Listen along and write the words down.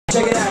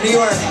New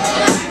York.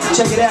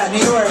 Check it out, New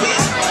York.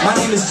 My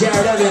name is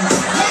Jared Jeffries.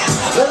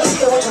 And this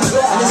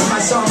is my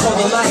song called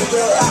The Light.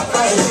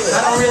 I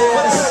don't really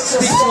want to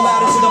speak too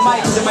loud into the mic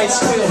because it might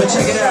squeal, but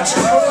check it out.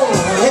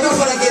 And you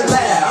want to get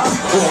loud,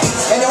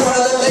 and you want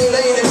to lay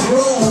in the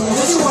room,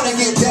 and you want to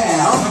get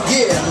down,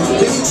 yeah,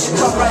 then you should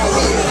come right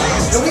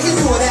here, and we can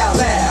do it out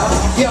loud.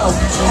 Yo,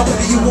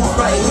 whatever you want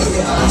right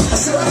here. I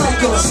said I like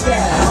your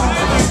style,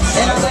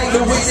 and I like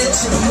the way that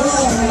you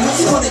move.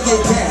 You want to get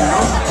down.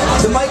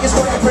 The mic is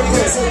working pretty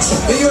good.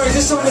 New York,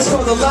 this song is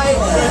called The Light.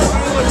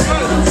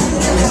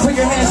 Put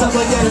your hands up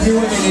like that if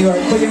you're with me, New York.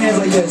 Put your hands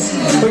like this.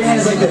 Put your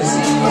hands like this.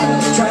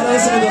 Try to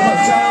listen to the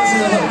hook. Try to listen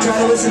to the hook. Try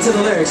to listen to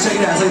the lyrics.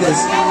 Check it out. It's like this.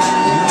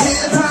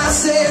 If I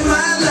save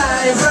my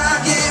life,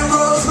 rock and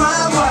roll's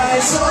my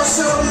wife, so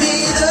show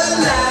me the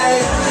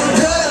light,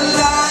 the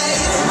light.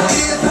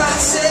 If I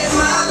save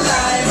my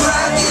life,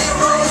 rock and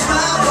roll's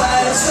my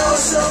wife, so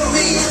show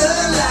me the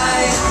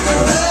light,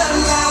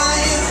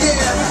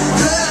 yeah,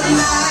 the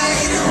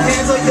light.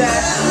 Hands like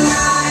that.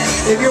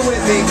 If you're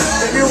with me,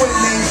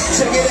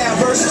 check it out,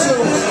 verse 2.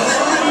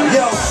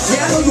 Yo,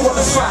 yeah, I know you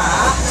wanna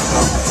fire,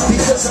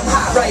 because I'm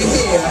hot right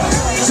here.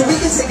 So we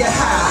can take it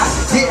high,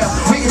 yeah,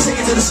 we can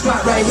take it to the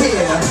spot right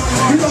here.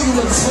 You know you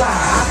look fly,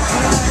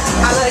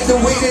 I like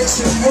the way that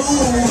you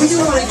move.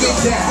 You wanna get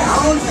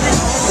down,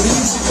 then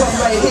you should come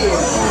right here.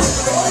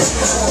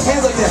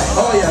 Hands like that.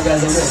 Oh yeah,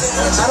 guys, like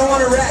this. I don't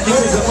wanna rap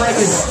because the mic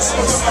is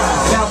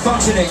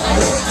malfunctioning.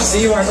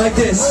 New York, like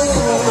this.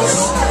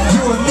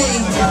 You and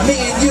me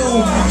and you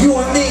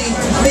and me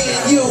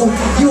and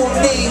you and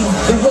me.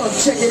 The hook,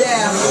 check it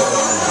out.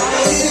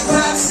 If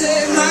I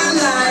save my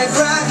life,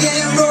 rock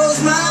and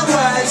roll's my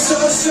wife, so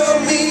show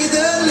me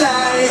the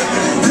light,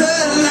 the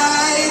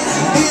light.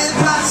 If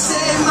I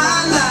save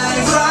my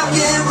life, rock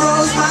and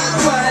roll's my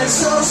wife,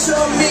 so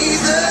show me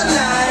the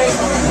light,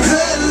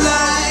 the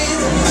light,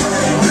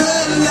 the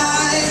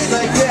light.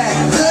 Like that.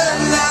 The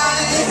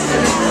light,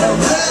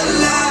 the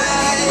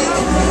light,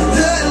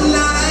 the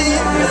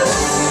light.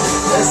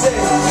 That's it.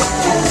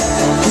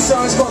 The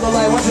song is called The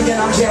Light. Once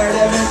again, I'm Jared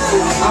Jeffries.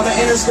 I'm an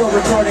Interscope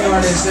recording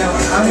artist. Now,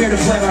 I'm here to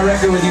play my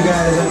record with you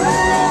guys.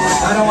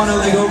 I don't want to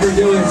like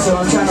overdo it, so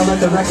I'm trying to let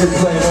the record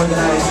play more than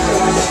I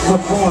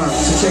perform.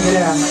 So check it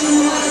out.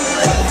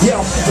 Yo,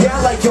 yeah,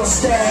 I like your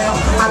style.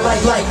 I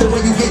like the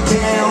way you get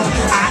down.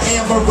 I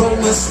am a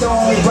rolling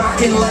stone,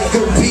 rocking like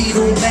a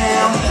Beatle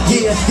now.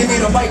 Yeah, give me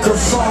the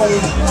microphone,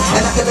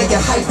 and I can make it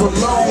hype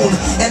alone.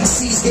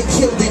 MCs get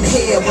killed in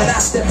here when I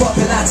step up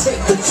and I take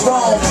the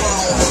throne.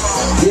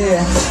 Yeah,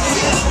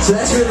 so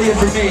that's really it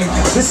for me.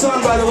 This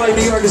song, by the way,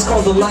 New York, is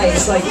called The Light.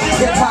 It's like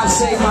hip-hop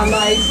saved my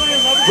life,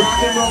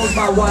 rock and roll's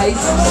my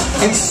wife,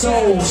 and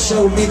soul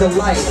showed me the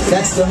light.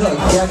 That's the hook.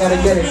 Y'all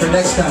gotta get it for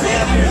next time.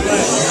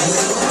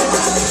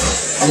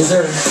 Yes,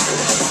 sir.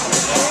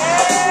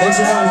 Make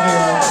some noise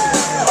here.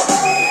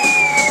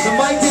 The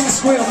mic didn't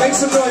squeal. Make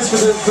some noise for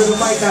the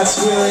mic not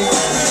squealing.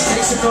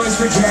 Make some noise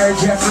for Jared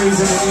Jeffries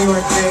and the New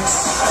York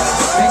Knicks.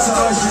 Make some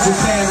noise for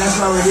Japan. That's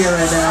why we're here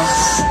right now.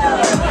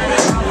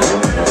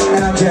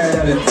 And I'm Jared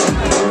Jeffries.